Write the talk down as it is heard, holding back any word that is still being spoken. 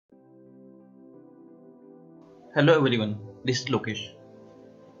Hello everyone, this is Lokesh.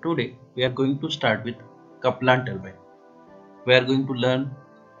 Today we are going to start with Kaplan turbine. We are going to learn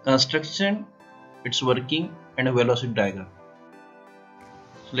construction, its working and a velocity diagram.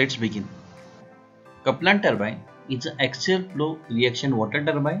 So let's begin. Kaplan turbine is an axial flow reaction water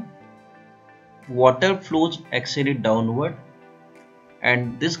turbine. Water flows axially downward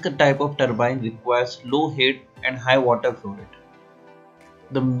and this type of turbine requires low head and high water flow rate.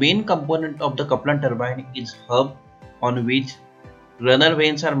 The main component of the Kaplan turbine is hub on which runner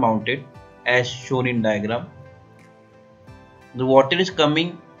vanes are mounted as shown in diagram. The water is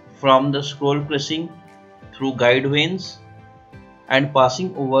coming from the scroll pressing through guide vanes and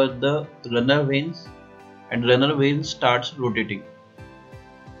passing over the runner vanes, and runner vane starts rotating.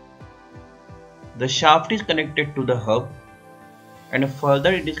 The shaft is connected to the hub and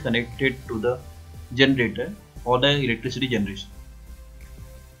further it is connected to the generator for the electricity generation.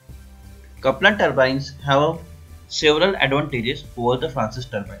 Kaplan turbines have several advantages over the Francis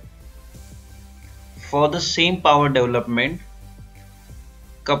turbine. For the same power development,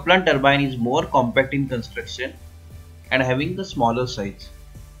 Kaplan turbine is more compact in construction and having the smaller size.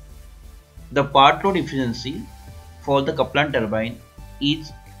 The part load efficiency for the Kaplan turbine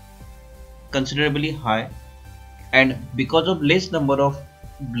is considerably high, and because of less number of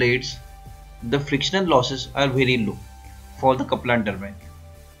blades, the frictional losses are very low for the Kaplan turbine.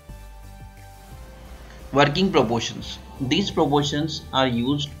 Working proportions. These proportions are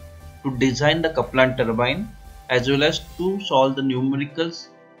used to design the Kaplan turbine as well as to solve the numericals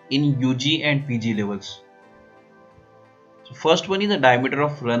in UG and PG levels. So first one is the diameter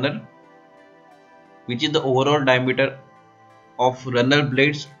of runner, which is the overall diameter of runner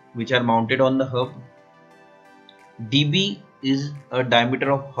blades which are mounted on the hub. dB is a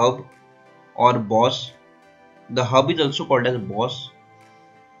diameter of hub or boss. The hub is also called as boss.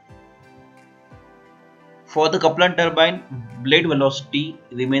 For the Kaplan turbine, blade velocity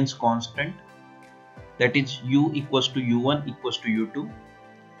remains constant, that is U equals to U1 equals to U2.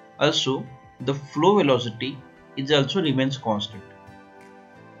 Also, the flow velocity is also remains constant,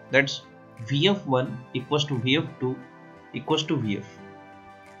 that's Vf1 equals to Vf2 equals to Vf.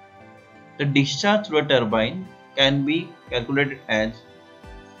 The discharge through a turbine can be calculated as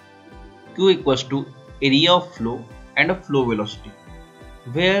Q equals to area of flow and a flow velocity,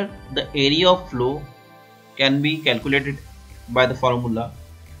 where the area of flow can be calculated by the formula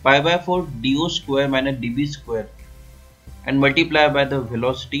pi by 4 do square minus dB square and multiply by the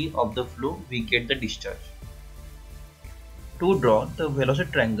velocity of the flow, we get the discharge. To draw the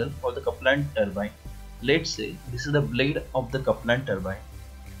velocity triangle for the Kaplan turbine, let's say this is the blade of the Kaplan turbine.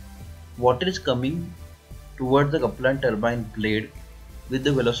 Water is coming towards the Kaplan turbine blade with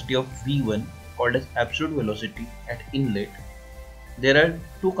the velocity of V1 called as absolute velocity at inlet. There are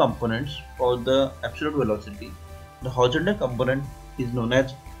two components for the absolute velocity. The horizontal component is known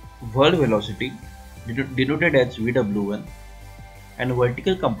as world velocity, denoted as VW1, and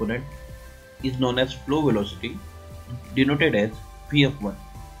vertical component is known as flow velocity, denoted as Vf1.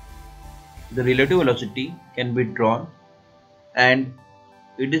 The relative velocity can be drawn and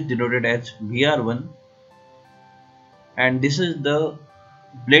it is denoted as Vr1, and this is the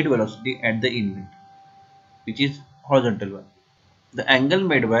blade velocity at the inlet, which is horizontal one. The angle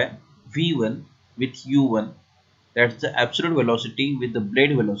made by V1 with U1, that's the absolute velocity with the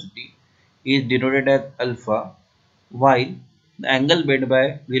blade velocity, is denoted as alpha, while the angle made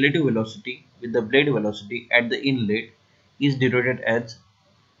by relative velocity with the blade velocity at the inlet is denoted as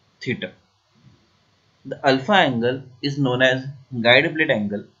theta. The alpha angle is known as guide blade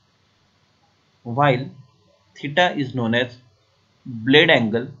angle, while theta is known as blade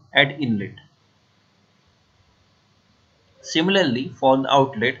angle at inlet. Similarly, for the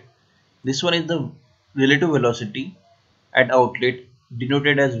outlet, this one is the relative velocity at outlet,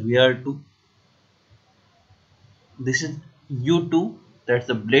 denoted as Vr2. This is U2, that's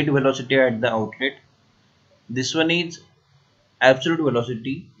the blade velocity at the outlet. This one is absolute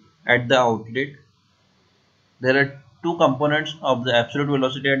velocity at the outlet. There are two components of the absolute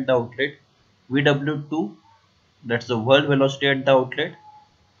velocity at the outlet. Vw2, that's the world velocity at the outlet,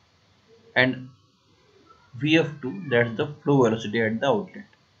 and Vf2, that's the flow velocity at the outlet.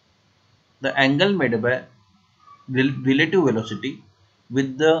 The angle made by relative velocity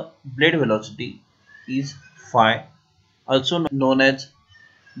with the blade velocity is phi, also known as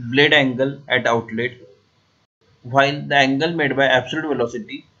blade angle at outlet, while the angle made by absolute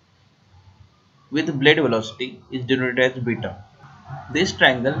velocity with blade velocity is denoted as beta. This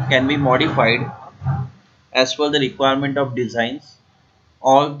triangle can be modified as per the requirement of designs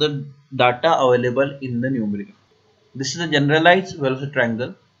or the data available in the numerical. This is a generalized velocity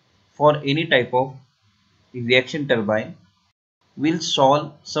triangle for any type of reaction turbine. We'll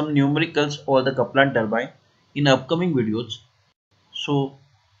solve some numericals for the Kaplan turbine in upcoming videos. So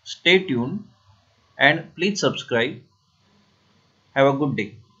stay tuned and please subscribe. Have a good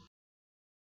day.